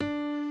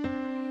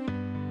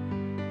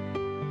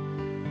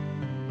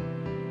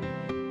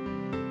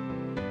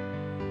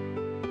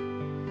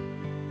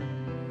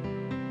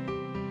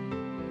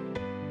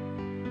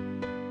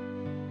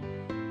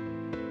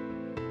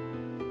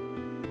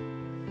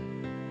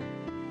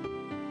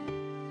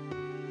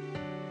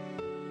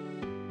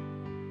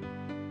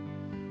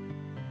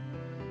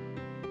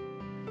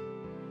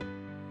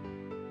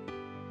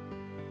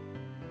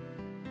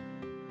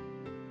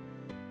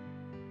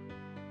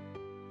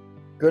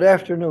Good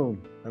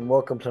afternoon and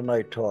welcome to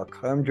Night Talk.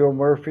 I'm Joe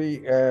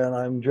Murphy and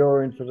I'm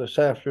joined for this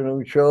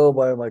afternoon show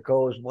by my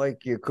co-host Mike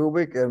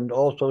Yakubik, and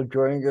also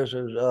joining us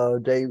is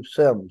Dave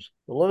Sims.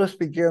 So let us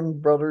begin,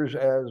 brothers,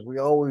 as we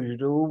always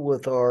do,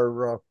 with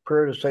our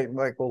prayer to St.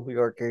 Michael the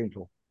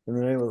Archangel. In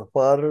the name of the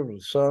Father, of the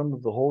Son,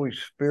 of the Holy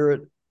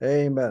Spirit,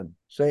 amen.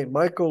 St.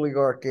 Michael the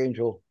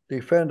Archangel,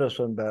 defend us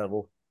in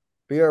battle.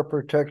 Be our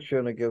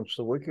protection against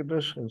the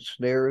wickedness and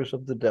snares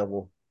of the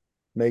devil.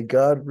 May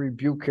God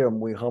rebuke him,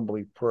 we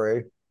humbly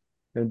pray.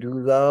 And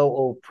do thou,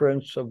 O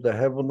Prince of the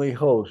heavenly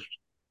host,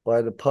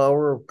 by the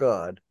power of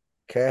God,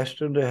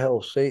 cast into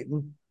hell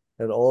Satan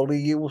and all the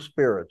evil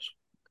spirits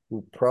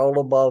who prowl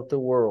about the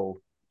world,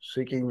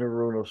 seeking the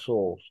ruin of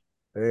souls.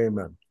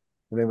 Amen.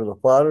 In the name of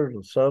the Father,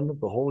 the Son,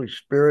 of the Holy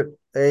Spirit.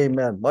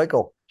 Amen.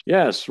 Michael.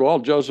 Yes, well,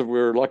 Joseph,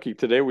 we're lucky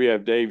today. We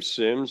have Dave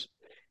Sims,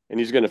 and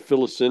he's going to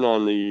fill us in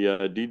on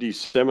the DD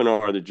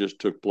seminar that just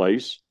took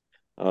place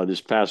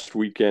this past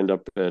weekend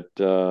up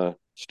at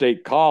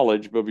State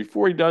College. But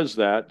before he does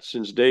that,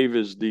 since Dave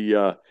is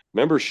the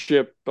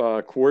membership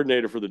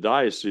coordinator for the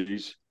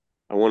diocese,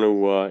 I want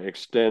to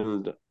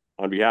extend,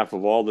 on behalf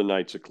of all the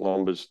Knights of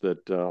Columbus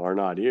that are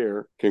not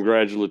here,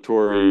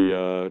 congratulatory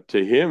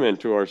to him and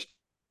to our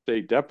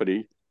state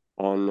deputy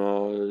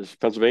on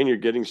Pennsylvania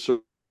getting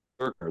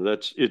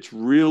it's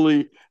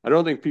really, I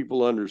don't think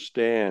people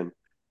understand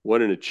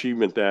what an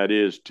achievement that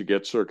is to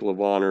get Circle of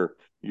Honor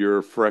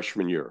your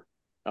freshman year.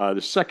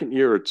 The second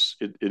year,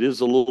 it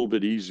is a little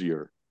bit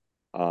easier,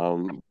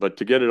 but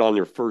to get it on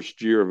your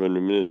first year of an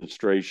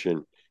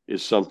administration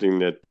is something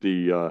that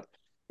the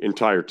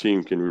entire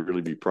team can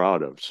really be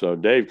proud of. So,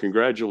 Dave,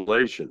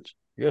 congratulations.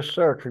 Yes,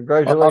 sir. I'll,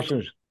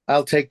 Congratulations.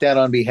 I'll take that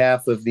on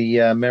behalf of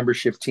the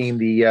membership team,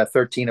 the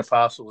 13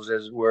 apostles,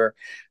 as it were,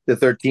 the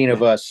 13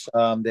 of us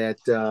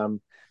that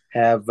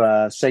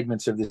have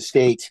segments of the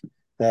state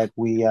that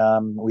we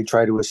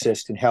try to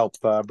assist and help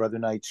Brother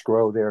Knights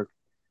grow their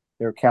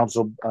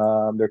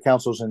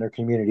councils and their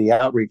community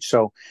outreach.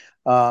 So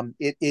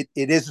it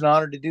is an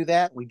honor to do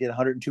that. We did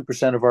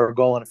 102% of our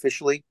goal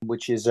unofficially,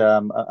 which is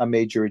a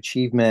major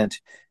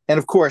achievement. And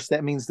of course,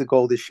 that means the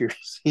goal this year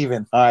is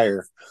even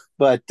higher.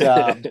 But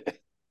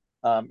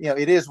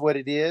it is what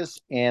it is,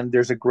 and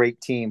there's a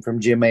great team from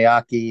Jim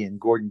Mayaki and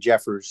Gordon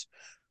Jeffers,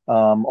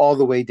 all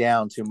the way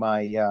down to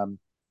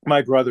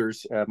my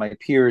brothers, my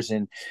peers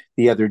in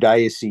the other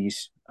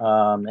dioceses,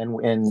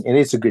 and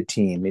it's a good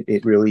team.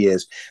 It really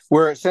is.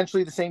 We're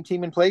essentially the same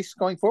team in place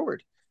going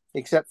forward,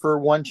 except for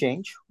one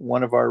change.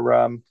 One of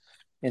our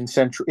in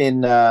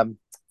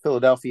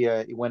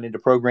Philadelphia went into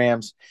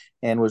programs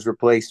and was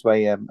replaced by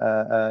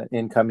a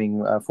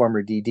incoming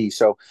former DD.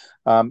 So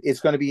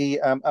it's going to be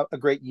a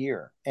great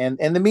year. And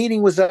the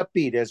meeting was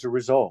upbeat as a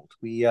result.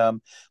 We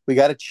got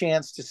a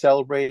chance to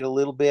celebrate a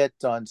little bit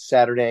on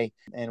Saturday,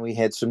 and we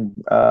had some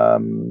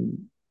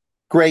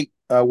great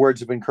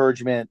words of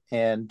encouragement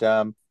and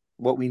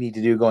what we need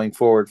to do going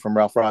forward from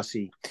Ralph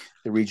Rossi,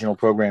 the regional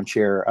program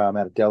chair out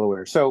of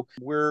Delaware. So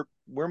we're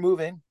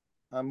moving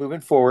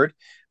forward.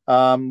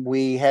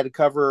 We had to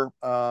cover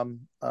all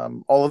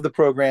of the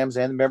programs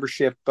and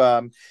membership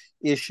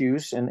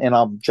issues, and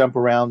I'll jump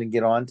around and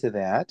get on to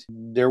that.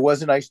 There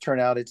was a nice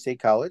turnout at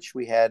State College.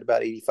 We had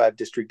about 85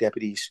 district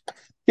deputies,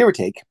 give or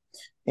take,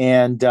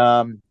 and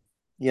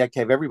you have to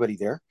have everybody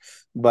there,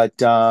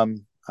 but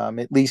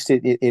at least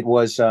it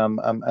was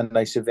a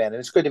nice event, and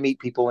it's good to meet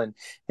people and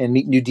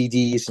meet new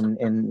DDs,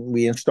 and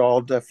we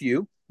installed a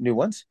few new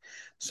ones.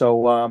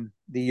 So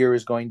the year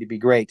is going to be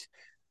great.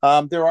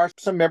 There are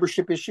some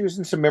membership issues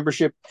and some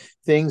membership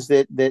things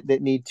that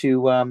need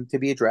to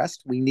be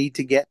addressed. We need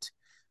to get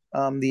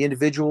the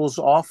individuals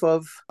off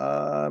of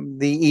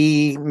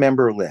the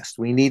member list.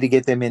 We need to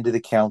get them into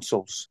the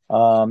councils,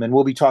 and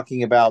we'll be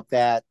talking about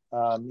that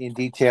in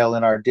detail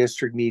in our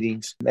district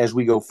meetings as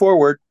we go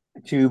forward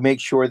to make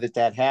sure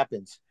that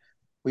happens.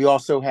 We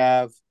also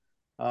have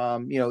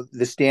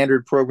the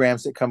standard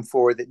programs that come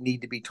forward that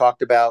need to be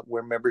talked about,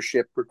 where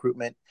membership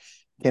recruitment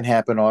can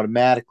happen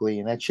automatically,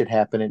 and that should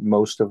happen at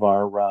most of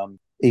our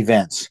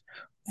events.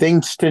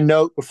 Things to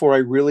note before I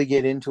really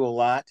get into a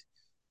lot.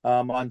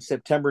 On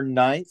September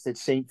 9th at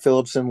St.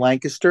 Philip's in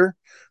Lancaster,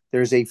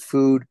 there's a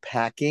food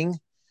packing,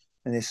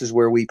 and this is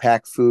where we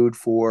pack food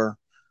for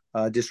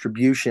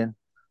distribution.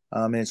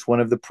 And it's one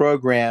of the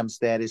programs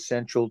that is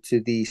central to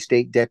the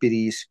state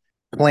deputies'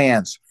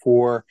 plans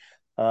for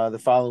the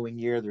following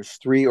year. There's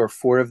 3 or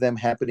 4 of them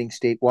happening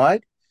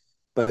statewide.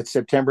 But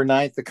September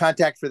 9th, the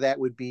contact for that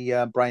would be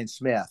Brian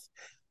Smith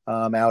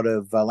out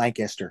of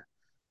Lancaster.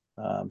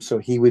 So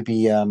he would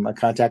be a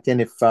contact.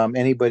 And if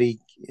anybody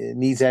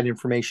needs that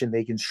information,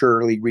 they can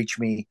surely reach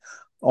me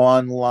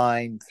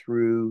online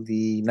through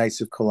the Knights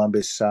of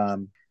Columbus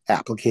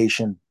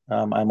application.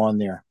 I'm on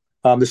there.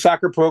 The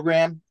soccer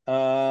program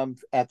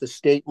at the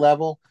state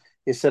level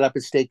is set up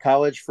at State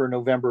College for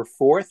November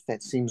 4th.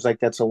 That seems like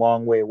that's a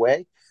long way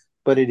away,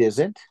 but it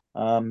isn't.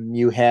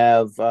 You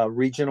have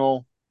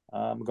regional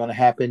going to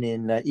happen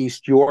in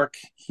East York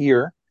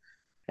here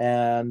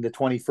and the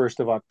 21st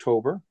of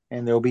October.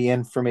 And there'll be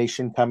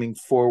information coming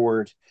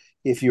forward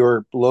if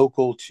you're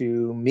local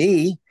to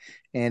me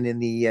and in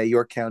the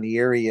York County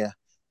area,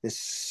 this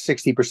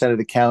 60% of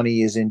the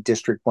county is in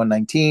District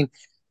 119.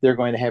 They're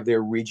going to have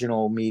their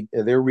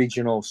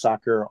regional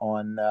soccer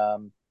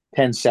on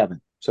 10/7.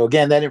 So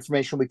again, that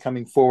information will be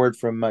coming forward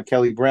from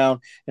Kelly Brown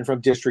and from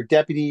district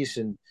deputies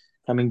and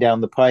coming down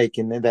the pike.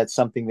 And that's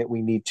something that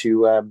we need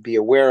to be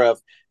aware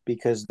of,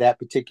 because that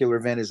particular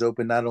event is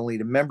open not only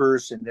to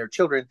members and their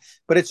children,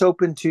 but it's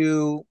open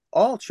to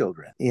all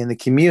children in the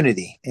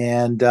community.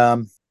 And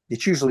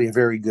it's usually a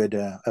very good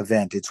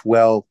event. It's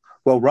well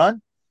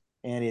run,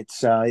 and it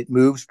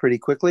moves pretty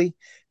quickly,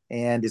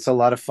 and it's a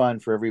lot of fun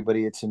for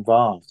everybody that's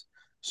involved.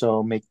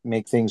 So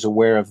make things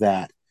aware of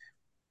that.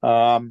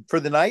 For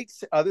the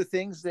Knights, other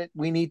things that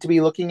we need to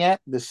be looking at: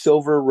 the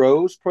Silver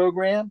Rose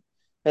program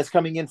that's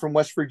coming in from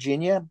West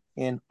Virginia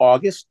in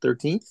August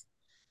 13th.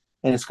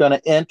 And it's going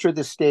to enter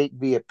the state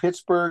via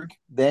Pittsburgh,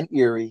 then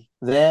Erie,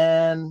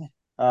 then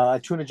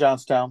Altoona,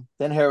 Johnstown,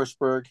 then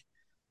Harrisburg.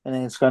 And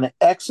then it's going to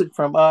exit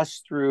from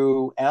us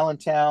through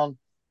Allentown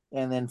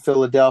and then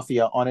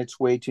Philadelphia on its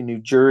way to New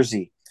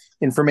Jersey.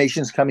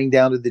 Information is coming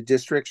down to the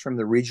districts from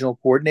the regional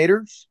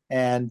coordinators,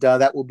 and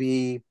that will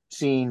be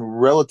seen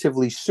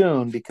relatively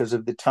soon because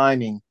of the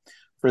timing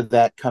for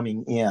that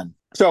coming in.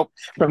 So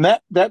from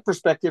that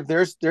perspective,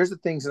 there's the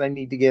things that I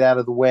need to get out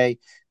of the way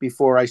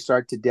before I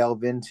start to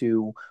delve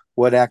into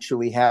what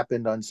actually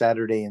happened on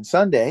Saturday and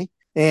Sunday.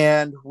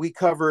 And we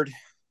covered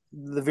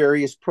the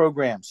various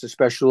programs. The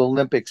Special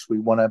Olympics, we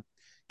want to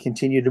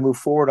continue to move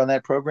forward on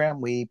that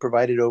program. We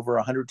provided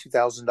over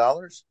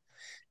 $102,000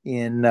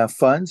 in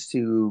funds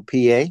to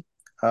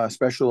PA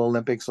Special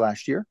Olympics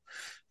last year.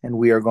 And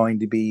we are going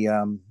to be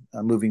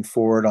moving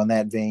forward on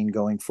that vein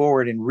going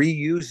forward and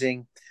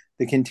reusing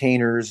the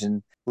containers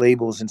and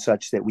labels and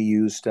such that we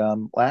used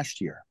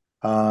last year.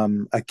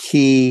 A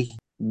key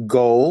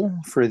goal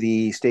for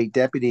the state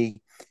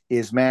deputy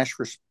is Mass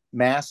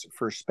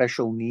for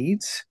Special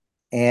Needs.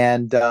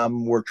 And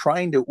we're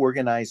trying to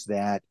organize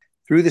that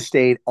through the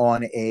state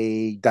on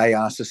a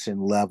diocesan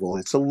level.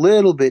 It's a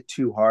little bit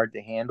too hard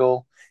to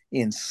handle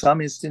in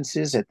some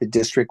instances at the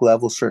district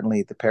level, certainly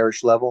at the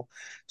parish level.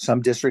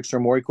 Some districts are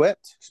more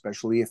equipped,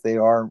 especially if they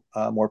are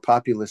more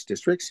populous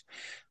districts.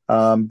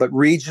 But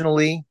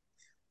regionally,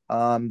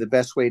 the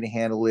best way to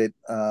handle it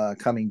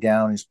coming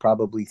down is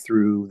probably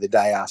through the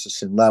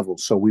diocesan level.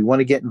 So we want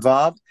to get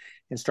involved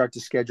and start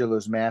to schedule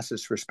those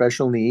masses for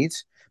special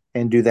needs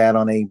and do that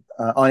on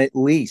at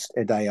least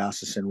a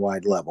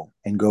diocesan-wide level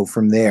and go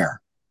from there.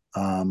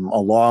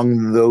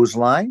 Along those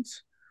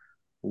lines,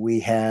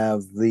 we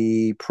have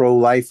the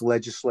pro-life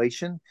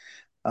legislation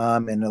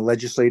and a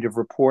legislative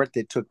report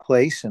that took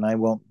place, and I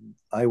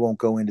won't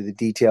go into the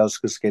details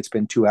because it's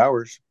been 2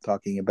 hours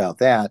talking about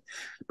that.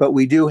 But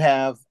we do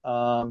have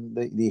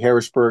the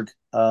Harrisburg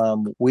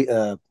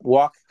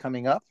walk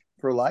coming up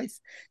for life.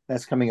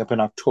 That's coming up in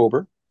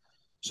October.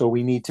 So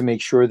we need to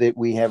make sure that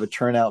we have a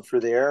turnout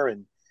for there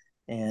and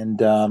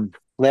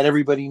let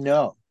everybody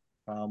know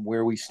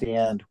where we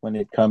stand when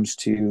it comes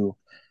to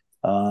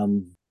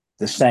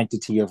the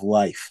sanctity of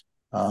life.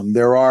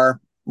 There are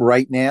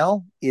right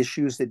now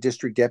issues that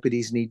district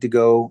deputies need to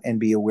go and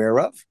be aware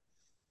of.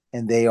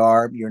 And they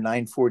are: your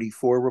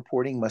 944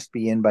 reporting must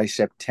be in by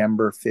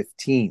September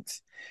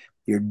 15th.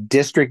 Your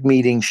district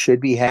meetings should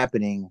be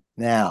happening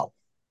now.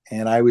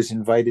 And I was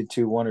invited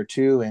to one or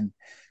two and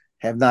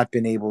have not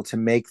been able to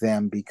make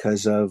them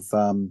because of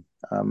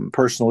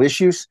personal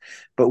issues.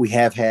 But we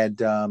have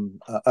had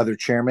other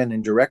chairmen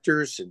and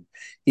directors and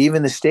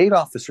even the state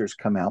officers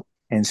come out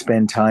and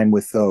spend time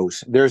with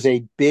those. There's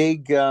a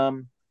big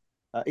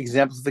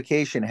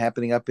exemplification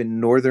happening up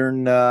in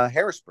northern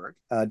Harrisburg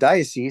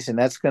diocese, and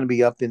that's going to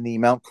be up in the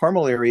Mount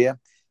Carmel area,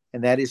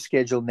 and that is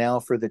scheduled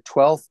now for the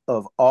 12th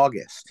of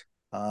August.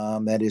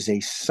 That is a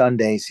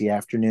Sunday, it's the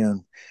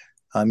afternoon.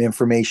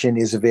 Information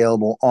is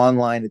available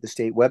online at the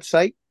state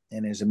website,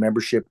 and as a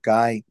membership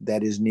guy,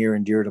 that is near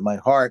and dear to my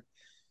heart.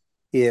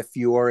 If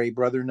you are a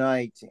Brother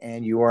Knight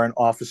and you are an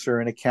officer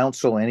in a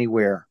council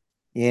anywhere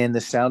in the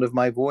sound of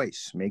my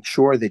voice, make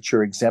sure that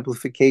your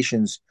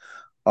exemplifications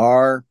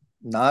are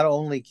not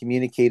only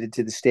communicated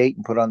to the state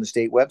and put on the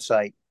state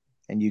website,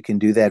 and you can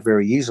do that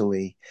very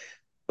easily,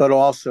 but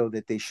also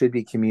that they should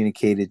be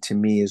communicated to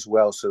me as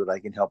well so that I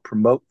can help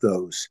promote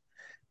those.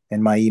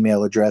 And my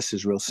email address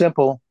is real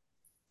simple.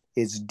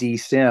 It's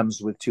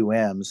dsims with 2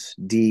 M's,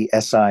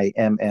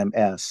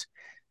 DSIMMS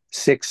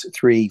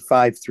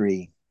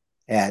 6353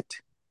 at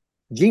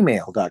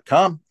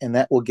gmail.com. And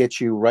that will get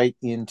you right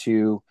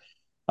into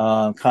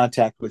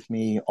contact with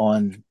me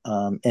on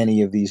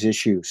any of these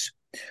issues.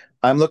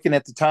 I'm looking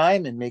at the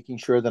time and making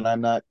sure that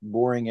I'm not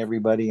boring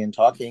everybody and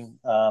talking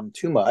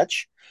too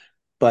much,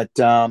 but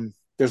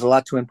there's a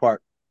lot to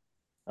impart.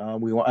 I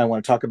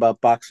want to talk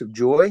about Box of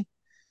Joy,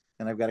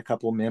 and I've got a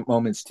couple of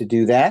moments to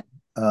do that.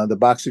 The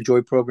Box of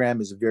Joy program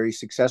is very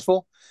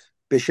successful.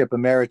 Bishop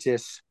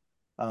Emeritus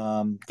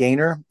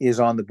Gaynor is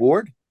on the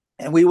board,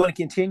 and we want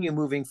to continue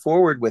moving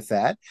forward with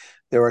that.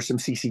 There are some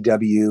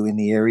CCW in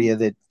the area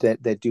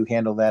that do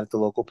handle that at the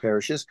local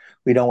parishes.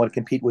 We don't want to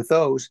compete with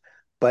those,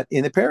 But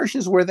in the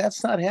parishes where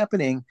that's not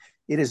happening,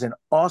 it is an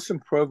awesome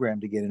program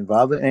to get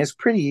involved in, and it's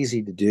pretty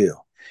easy to do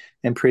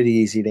and pretty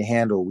easy to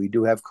handle. We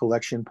do have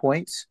collection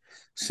points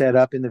set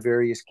up in the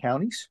various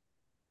counties.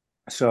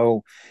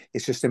 So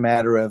it's just a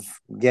matter of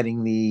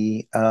getting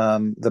the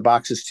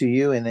boxes to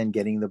you and then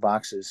getting the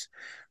boxes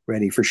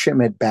ready for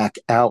shipment back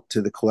out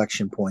to the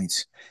collection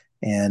points.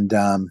 And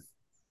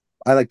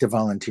I like to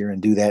volunteer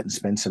and do that and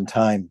spend some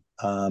time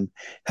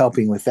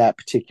helping with that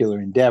particular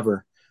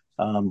endeavor.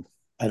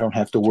 I don't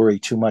have to worry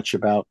too much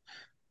about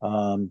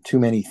too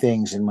many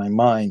things in my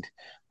mind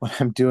when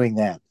I'm doing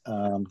that,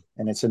 and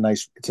it's a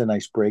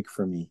nice break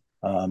for me,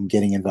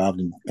 getting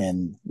involved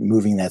and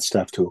moving that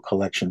stuff to a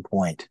collection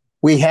point.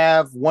 We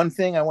have one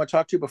thing I want to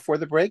talk to you before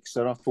the break, so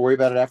I don't have to worry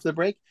about it after the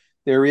break.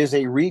 There is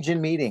a region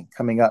meeting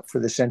coming up for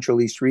the Central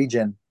East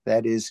region.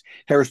 That is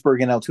Harrisburg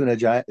and Altoona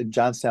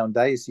Johnstown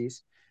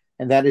Diocese,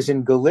 and that is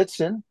in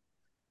Gallitzin,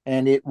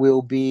 and it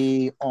will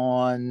be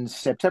on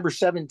September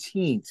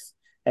 17th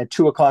at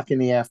 2:00 in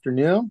the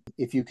afternoon.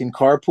 If you can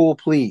carpool,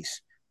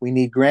 please. We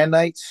need Grand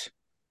Knights.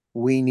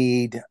 We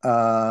need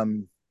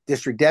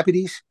district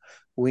deputies.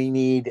 We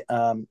need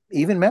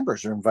even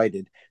members are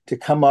invited to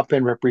come up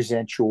and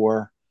represent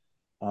your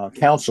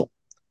council.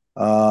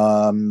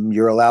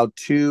 You're allowed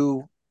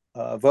 2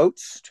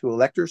 votes, 2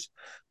 electors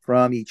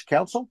from each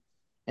council.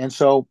 And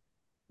so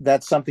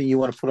that's something you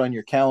want to put on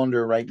your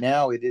calendar right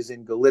now. It is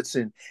in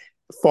Gallitzin.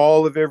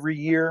 Fall of every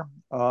year,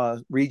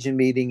 region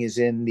meeting is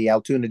in the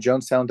Altoona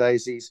Johnstown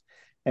Diocese.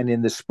 And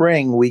in the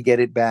spring, we get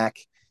it back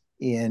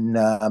in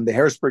the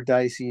Harrisburg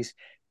Diocese.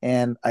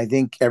 And I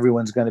think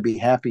everyone's going to be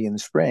happy in the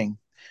spring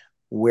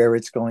where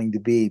it's going to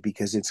be,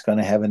 because it's going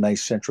to have a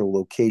nice central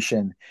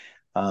location.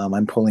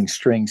 I'm pulling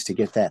strings to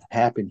get that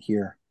happen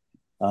here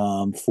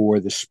for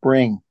the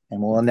spring,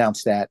 and we'll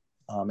announce that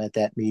at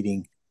that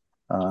meeting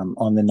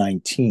on the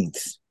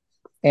 19th.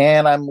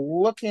 And I'm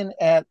looking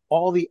at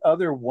all the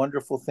other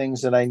wonderful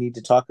things that I need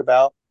to talk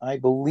about. I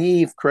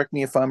believe, correct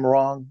me if I'm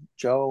wrong,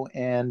 Joe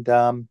and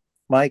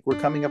Mike, we're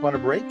coming up on a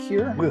break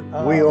here.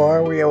 We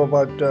are. We have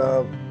about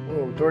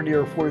 30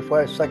 or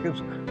 45 seconds.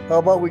 How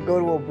about we go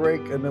to a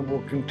break and then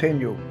we'll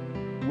continue.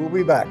 We'll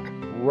be back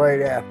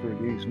right after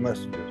these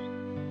messages.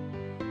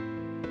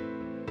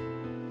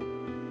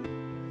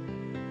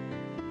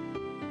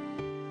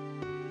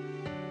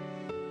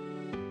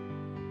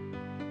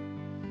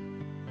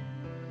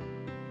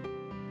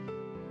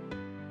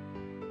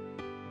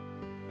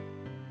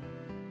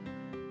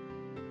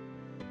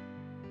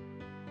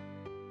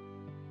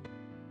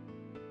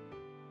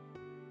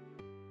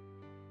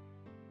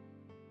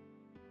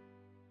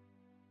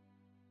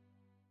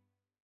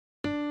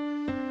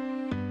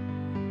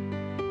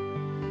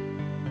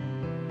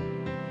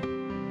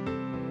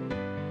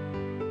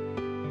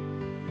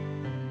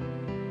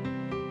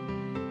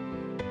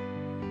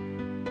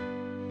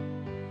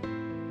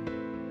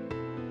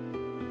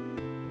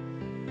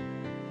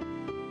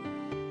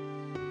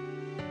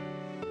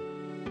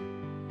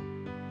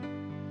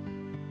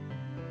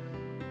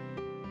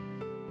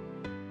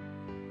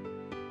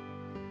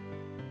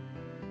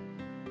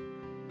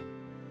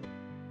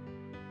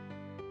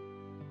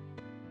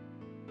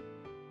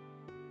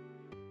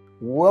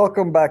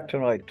 Welcome back to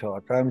Night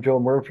Talk. I'm Joe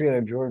Murphy, and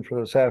I'm joined for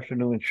this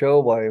afternoon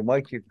show by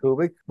Mike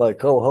Yakubik, my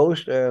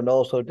co-host, and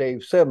also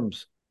Dave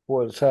Sims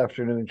for this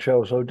afternoon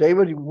show. So,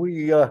 David,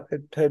 we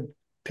had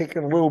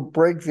taken a little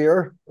break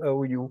there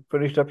when you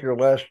finished up your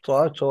last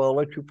thought, so I'll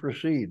let you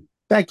proceed.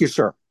 Thank you,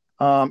 sir.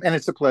 And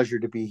it's a pleasure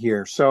to be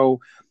here.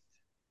 So,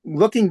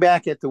 looking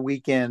back at the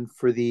weekend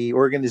for the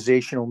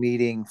organizational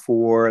meeting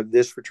for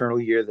this fraternal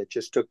year that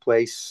just took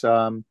place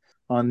on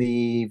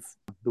the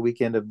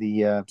weekend of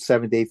the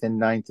 7th, 8th, and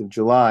 9th of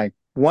July.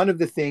 One of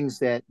the things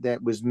that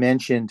was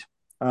mentioned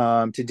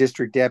to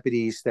district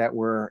deputies that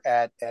were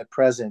at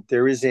present,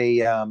 there is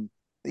the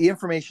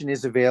information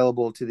is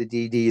available to the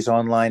DDs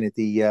online at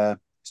the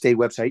state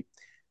website,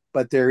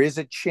 but there is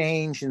a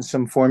change in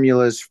some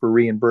formulas for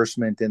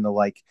reimbursement and the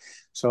like.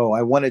 So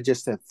I wanted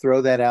just to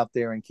throw that out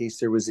there in case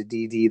there was a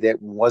DD that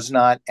was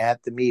not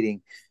at the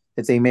meeting,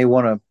 that they may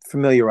want to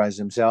familiarize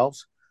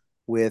themselves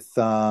with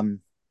the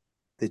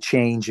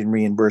change in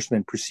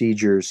reimbursement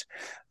procedures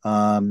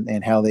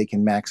and how they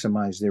can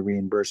maximize their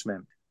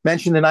reimbursement.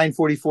 Mention the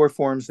 944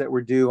 forms that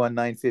were due on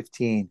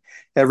 9/15.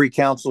 Every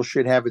council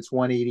should have its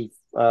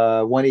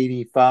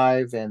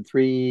 185 and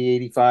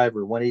 385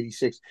 or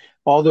 186.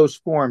 All those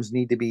forms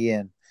need to be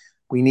in.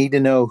 We need to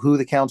know who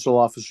the council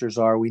officers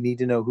are. We need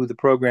to know who the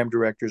program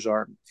directors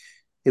are.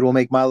 It will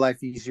make my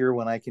life easier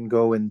when I can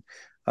go and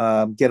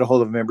get a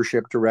hold of a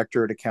membership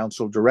director at a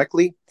council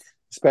directly,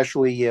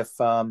 especially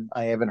if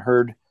I haven't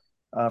heard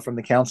from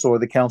the council, or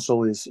the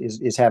council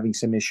is having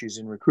some issues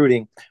in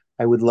recruiting.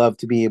 I would love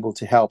to be able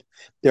to help.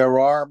 There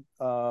are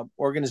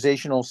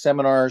organizational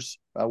seminars,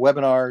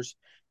 webinars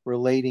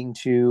relating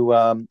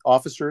to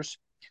officers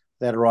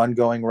that are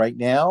ongoing right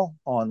now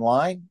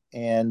online,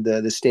 and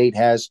the state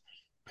has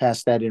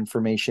passed that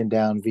information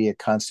down via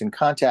Constant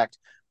Contact.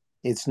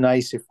 It's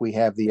nice if we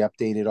have the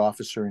updated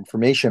officer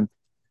information.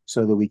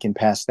 so that we can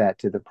pass that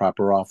to the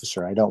proper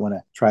officer. I don't want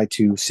to try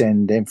to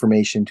send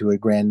information to a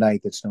Grand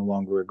Knight that's no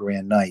longer a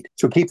Grand Knight.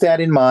 So keep that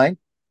in mind.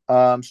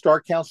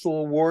 Star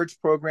Council Awards,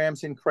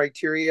 programs, and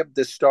criteria,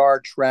 the Star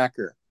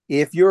Tracker.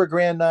 If you're a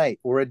Grand Knight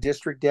or a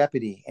district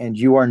deputy and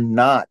you are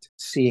not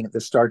seeing the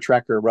Star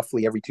Tracker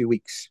roughly every 2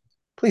 weeks,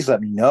 please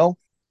let me know.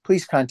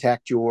 Please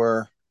contact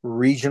your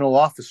regional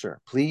officer.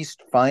 Please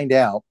find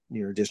out,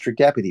 your district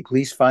deputy,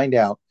 please find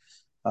out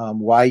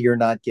why you're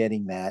not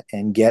getting that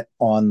and get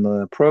on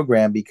the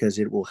program, because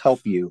it will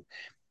help you,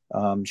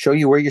 show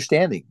you where you're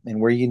standing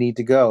and where you need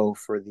to go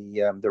for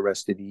the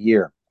rest of the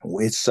year.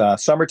 It's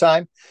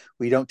summertime.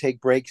 We don't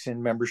take breaks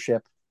in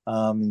membership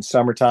in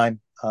summertime.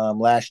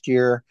 Last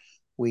year,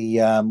 we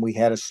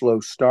had a slow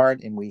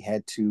start, and we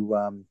had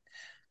to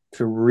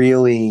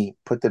really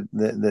put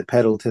the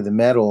pedal to the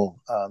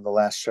metal the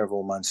last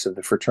several months of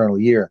the fraternal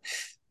year.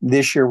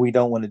 This year, we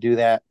don't want to do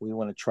that. We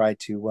want to try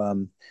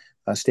to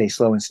stay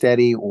slow and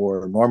steady,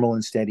 or normal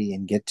and steady,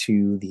 and get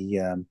to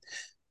the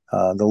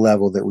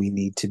level that we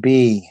need to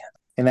be.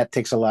 And that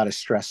takes a lot of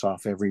stress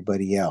off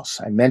everybody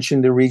else. I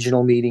mentioned the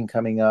regional meeting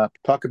coming up.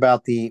 Talk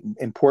about the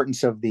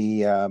importance of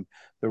the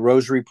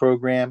Rosary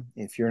program.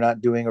 If you're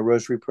not doing a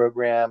Rosary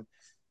program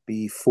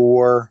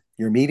before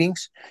your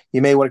meetings,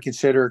 you may want to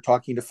consider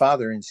talking to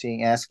Father and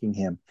asking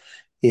him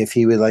if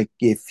he would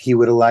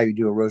allow you to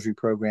do a Rosary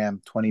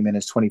program 20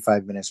 minutes,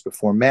 25 minutes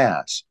before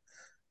Mass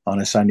on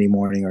a Sunday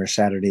morning or a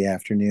Saturday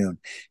afternoon.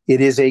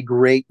 It is a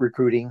great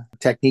recruiting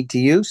technique to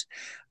use.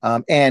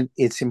 And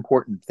it's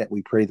important that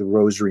we pray the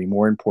Rosary.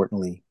 More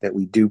importantly, that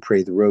we do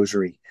pray the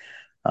Rosary.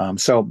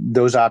 So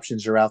those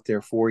options are out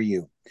there for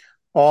you.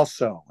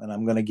 Also, and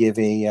I'm going to give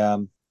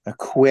a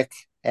quick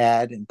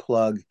ad and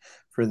plug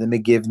for the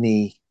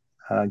McGivney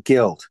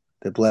Guild,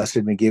 the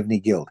Blessed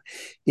McGivney Guild.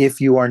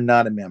 If you are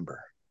not a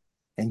member,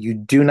 and you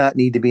do not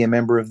need to be a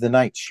member of the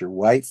Knights, your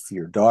wife,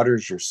 your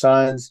daughters, your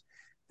sons,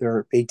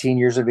 they're 18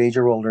 years of age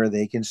or older,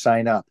 they can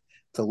sign up.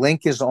 The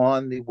link is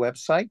on the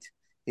website.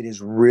 It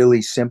is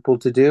really simple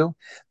to do.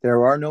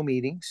 There are no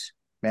meetings.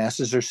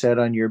 Masses are said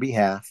on your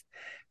behalf.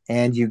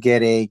 And you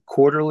get a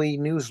quarterly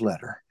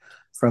newsletter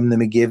from the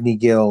McGivney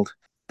Guild,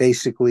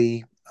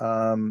 basically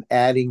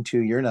adding to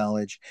your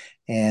knowledge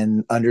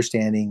and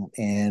understanding,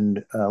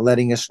 and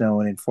letting us know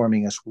and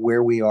informing us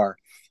where we are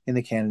in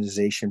the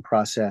canonization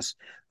process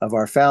of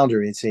our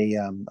founder. It's a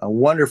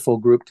wonderful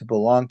group to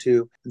belong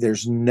to.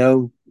 There's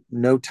no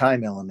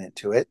time element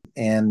to it.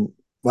 And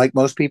like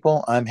most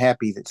people, I'm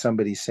happy that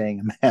somebody's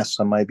saying a Mass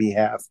on my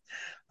behalf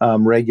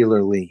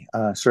regularly.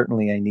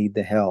 Certainly, I need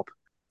the help.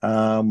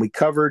 We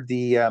covered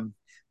the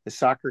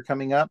soccer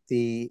coming up,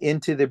 the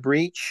Into the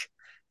Breach,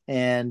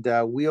 and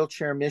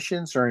wheelchair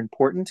missions are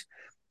important.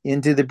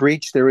 Into the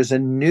Breach, there is a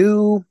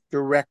new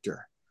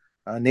director,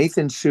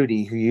 Nathan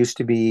Sudi, who used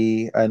to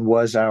be and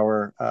was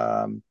our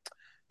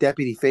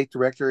deputy faith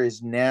director,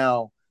 is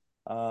now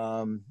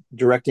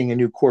directing a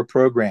new core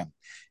program.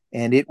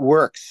 And it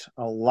works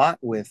a lot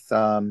with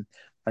a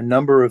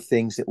number of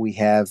things that we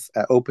have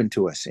open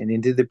to us. And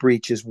Into the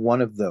Breach is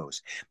one of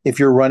those. If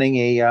you're running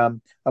a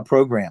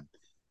program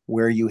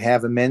where you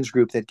have a men's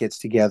group that gets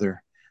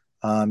together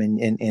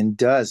and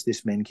does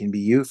This Men Can Be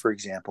You, for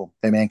example,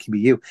 That Man Can Be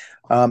You,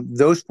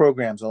 those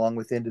programs, along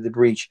with Into the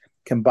Breach,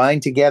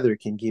 combined together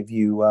can give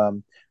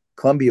you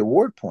Columbia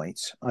Award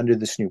points under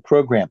this new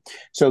program.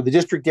 So the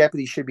district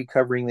deputy should be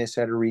covering this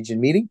at a region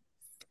meeting.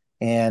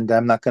 And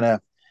I'm not going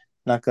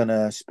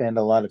to spend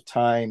a lot of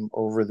time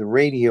over the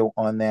radio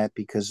on that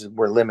because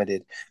we're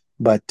limited,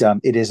 but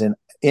it is an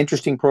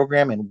interesting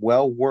program and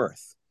well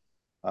worth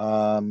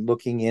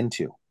looking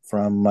into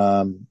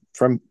from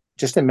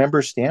just a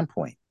member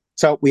standpoint.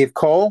 So we have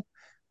Cole.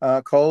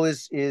 Cole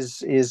is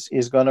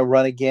going to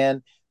run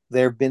again.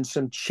 There have been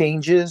some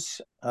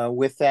changes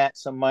with that,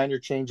 some minor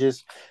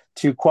changes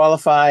to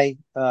qualify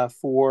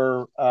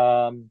for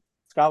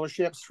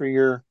scholarships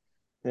for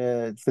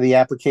the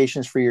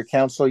applications for your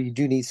council. You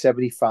do need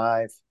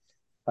 75.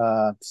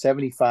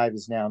 75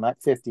 is now not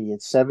 50.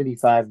 It's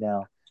 75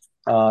 now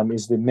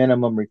is the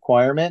minimum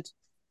requirement.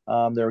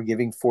 They're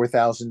giving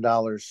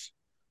 $4,000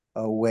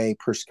 away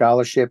per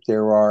scholarship.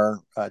 There are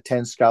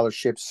 10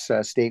 scholarships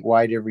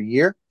statewide every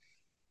year.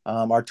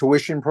 Our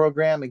tuition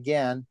program,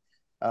 again,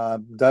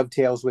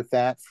 dovetails with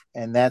that,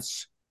 and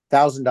that's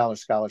 $1,000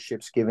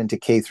 scholarships given to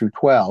K through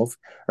 12,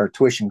 or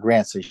tuition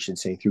grants, I should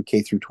say, through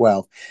K through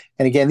 12.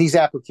 And again, these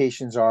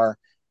applications are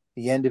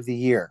the end of the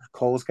year.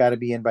 Cole's got to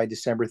be in by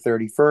December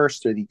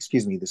 31st, or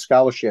the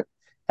scholarship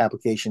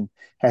application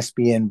has to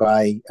be in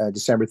by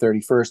December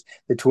 31st.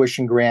 The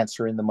tuition grants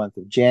are in the month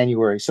of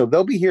January. So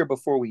they'll be here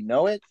before we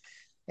know it.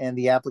 And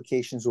the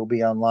applications will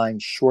be online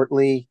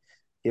shortly,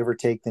 give or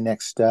take the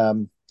next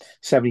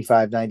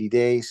 75, 90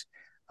 days.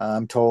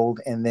 I'm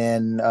told, and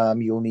then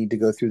you'll need to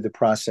go through the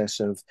process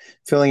of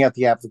filling out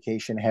the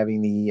application,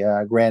 having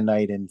the Grand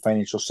Knight and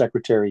financial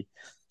secretary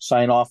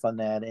sign off on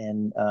that,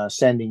 and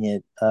sending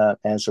it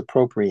as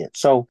appropriate.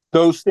 So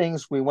those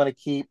things we want to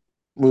keep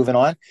moving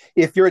on.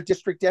 If you're a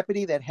district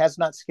deputy that has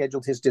not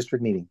scheduled his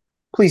district meeting,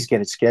 please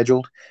get it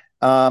scheduled.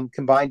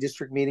 Combined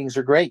district meetings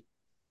are great.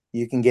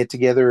 You can get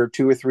together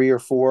 2 or 3 or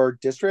 4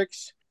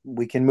 districts.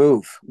 We can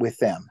move with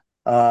them.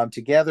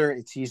 Together,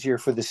 it's easier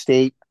for the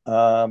state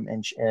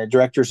and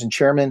directors and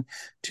chairmen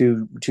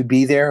to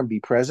be there and be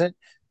present,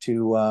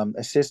 to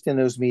assist in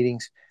those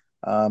meetings.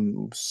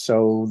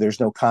 So there's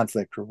no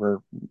conflict.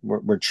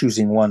 We're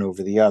choosing one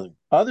over the other.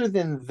 Other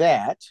than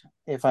that,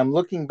 if I'm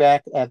looking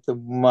back at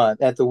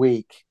the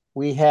week,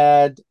 we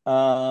had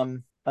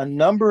a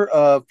number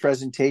of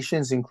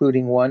presentations,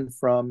 including one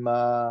from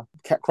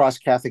Cross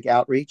Catholic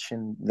Outreach,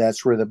 and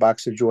that's where the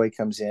Box of Joy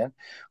comes in.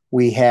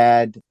 We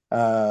had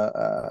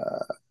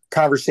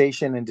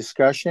conversation and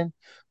discussion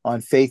on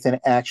faith and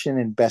action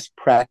and best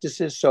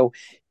practices. So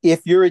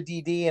if you're a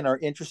DD and are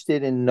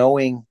interested in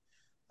knowing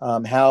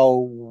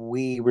how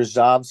we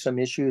resolve some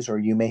issues, or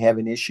you may have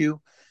an issue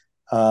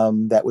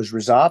that was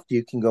resolved,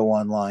 you can go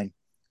online.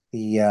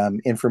 The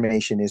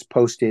information is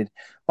posted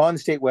on the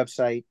state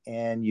website,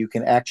 and you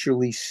can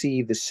actually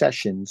see the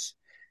sessions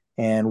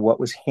and what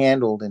was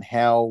handled and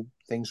how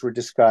things were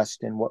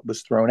discussed and what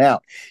was thrown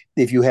out.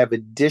 If you have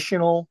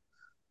additional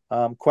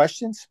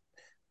questions,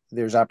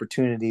 there's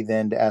opportunity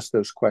then to ask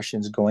those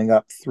questions going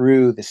up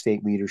through the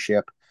state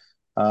leadership,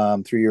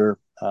 through your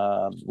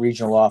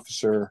regional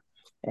officer,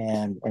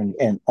 and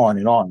on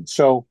and on.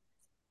 So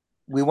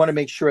we want to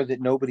make sure that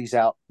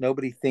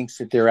nobody thinks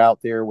that they're out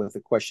there with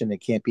a question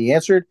that can't be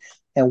answered.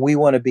 And we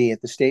want to be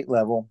at the state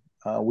level.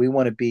 We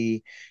want to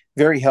be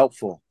very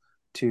helpful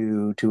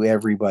to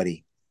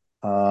everybody.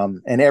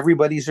 And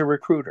everybody's a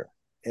recruiter.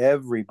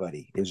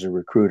 Everybody is a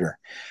recruiter.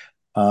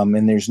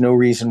 And there's no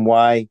reason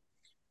why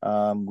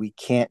we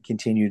can't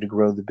continue to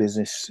grow the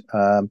business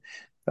of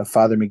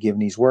Father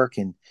McGivney's work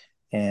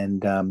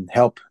and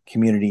help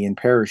community and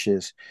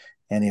parishes.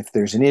 And if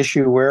there's an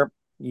issue where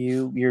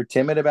you're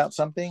timid about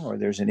something, or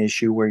there's an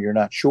issue where you're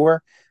not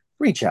sure,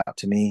 reach out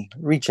to me.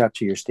 Reach out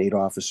to your state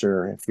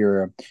officer. If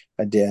you're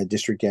a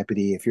district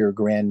deputy, if you're a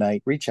grand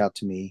knight, reach out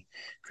to me.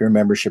 If you're a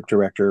membership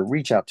director,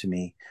 reach out to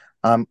me.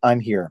 I'm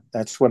here.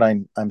 That's what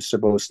I'm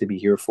supposed to be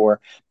here for.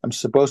 I'm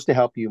supposed to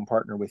help you and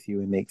partner with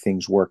you and make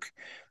things work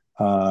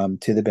to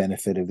the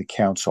benefit of the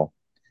council.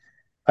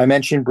 I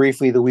mentioned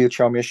briefly the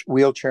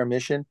wheelchair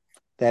mission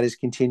that is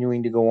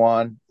continuing to go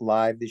on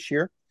live this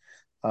year.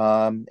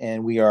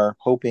 And we are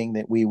hoping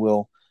that we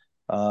will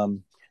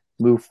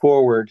move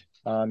forward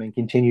and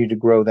continue to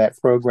grow that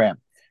program.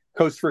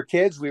 Coast for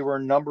Kids, we were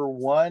number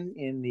 1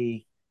 in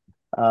the,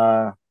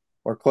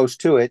 or close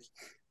to it,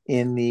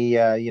 in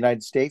the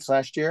United States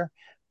last year.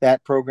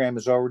 That program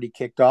is already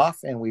kicked off,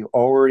 and we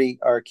already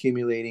are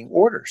accumulating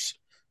orders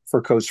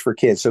for Coast for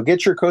Kids. So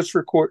get your Coast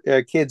for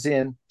Kids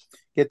in,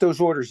 get those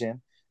orders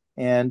in,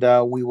 and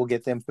we will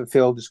get them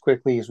fulfilled as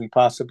quickly as we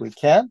possibly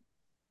can.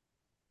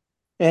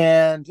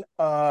 And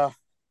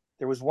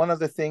there was one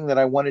other thing that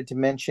I wanted to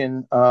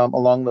mention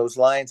along those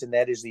lines, and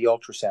that is the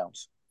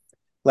ultrasounds.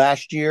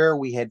 Last year,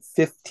 we had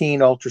 15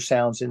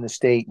 ultrasounds in the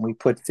state, and we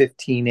put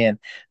 15 in.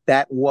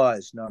 That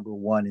was number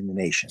 1 in the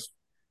nation.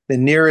 The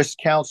nearest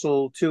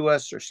council to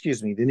us,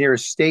 the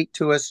nearest state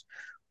to us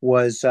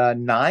was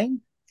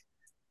 9.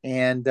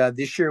 And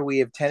this year, we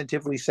have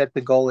tentatively set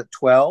the goal at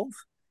 12,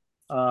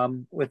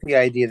 with the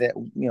idea that,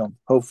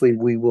 hopefully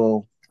we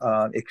will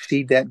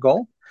exceed that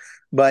goal.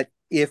 But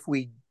if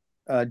we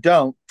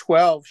don't,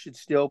 12 should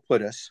still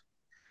put us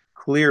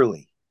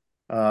clearly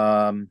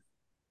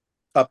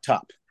up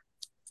top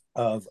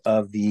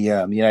of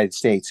the United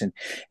States, and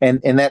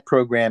that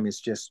program is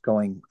just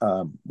going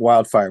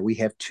wildfire. We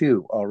have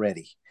two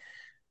already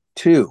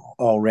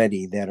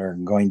that are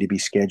going to be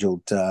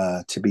scheduled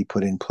to be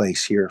put in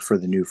place here for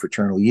the new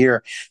fraternal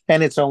year,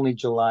 and it's only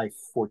July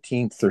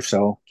 14th or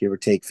so, give or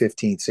take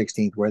 15th,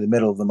 16th. We're in the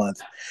middle of the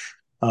month.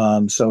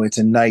 So it's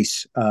a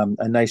nice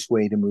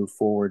way to move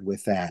forward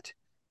with that.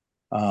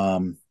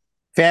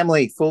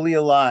 Family Fully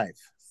Alive,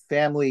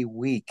 Family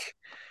Week.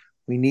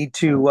 We need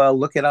to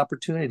look at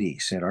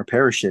opportunities at our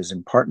parishes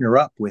and partner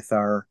up with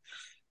our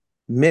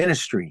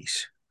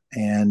ministries,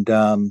 and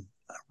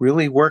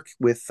really work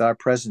with our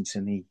presence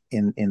in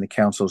the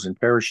councils and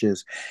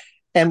parishes.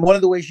 And one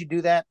of the ways you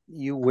do that,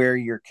 you wear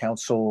your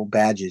council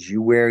badges,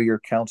 you wear your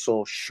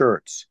council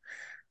shirts.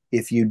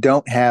 If you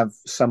don't have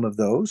some of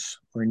those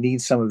or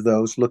need some of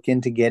those, look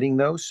into getting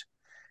those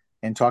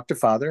and talk to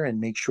Father and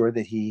make sure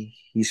that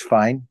he's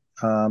fine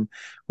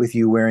with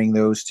you wearing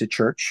those to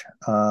church.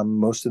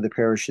 Most of the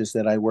parishes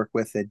that I work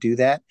with that do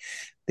that,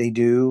 they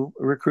do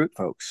recruit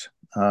folks.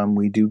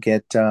 We do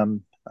get a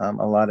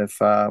lot of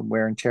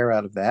wear and tear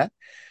out of that.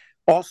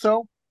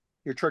 Also,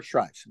 your church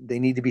drives, they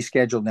need to be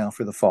scheduled now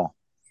for the fall.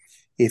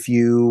 If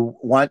you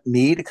want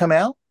me to come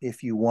out,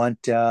 if you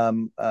want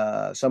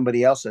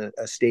somebody else,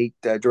 a state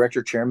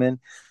director, chairman,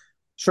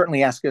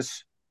 certainly ask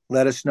us,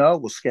 let us know.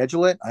 We'll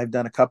schedule it. I've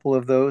done a couple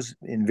of those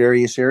in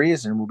various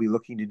areas, and we'll be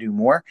looking to do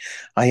more.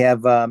 I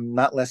have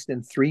not less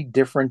than 3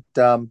 different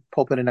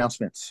pulpit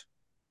announcements.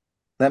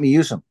 Let me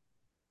use them,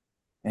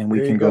 and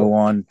we can go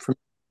on.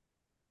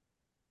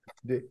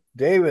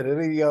 David,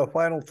 any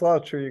final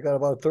thoughts here? You got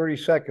about 30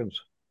 seconds.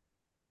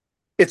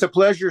 It's a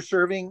pleasure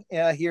serving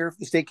here at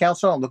the State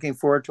Council. I'm looking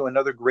forward to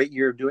another great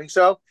year of doing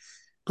so.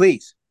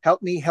 Please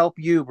help me help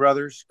you,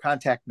 brothers.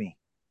 Contact me.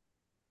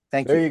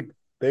 Thank you.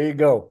 There you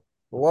go.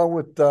 Along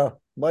with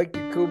Mike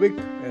Kubik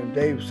and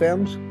Dave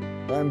Sims,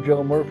 I'm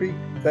Joe Murphy.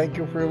 Thank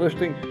you for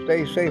listening.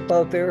 Stay safe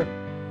out there.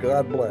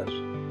 God bless.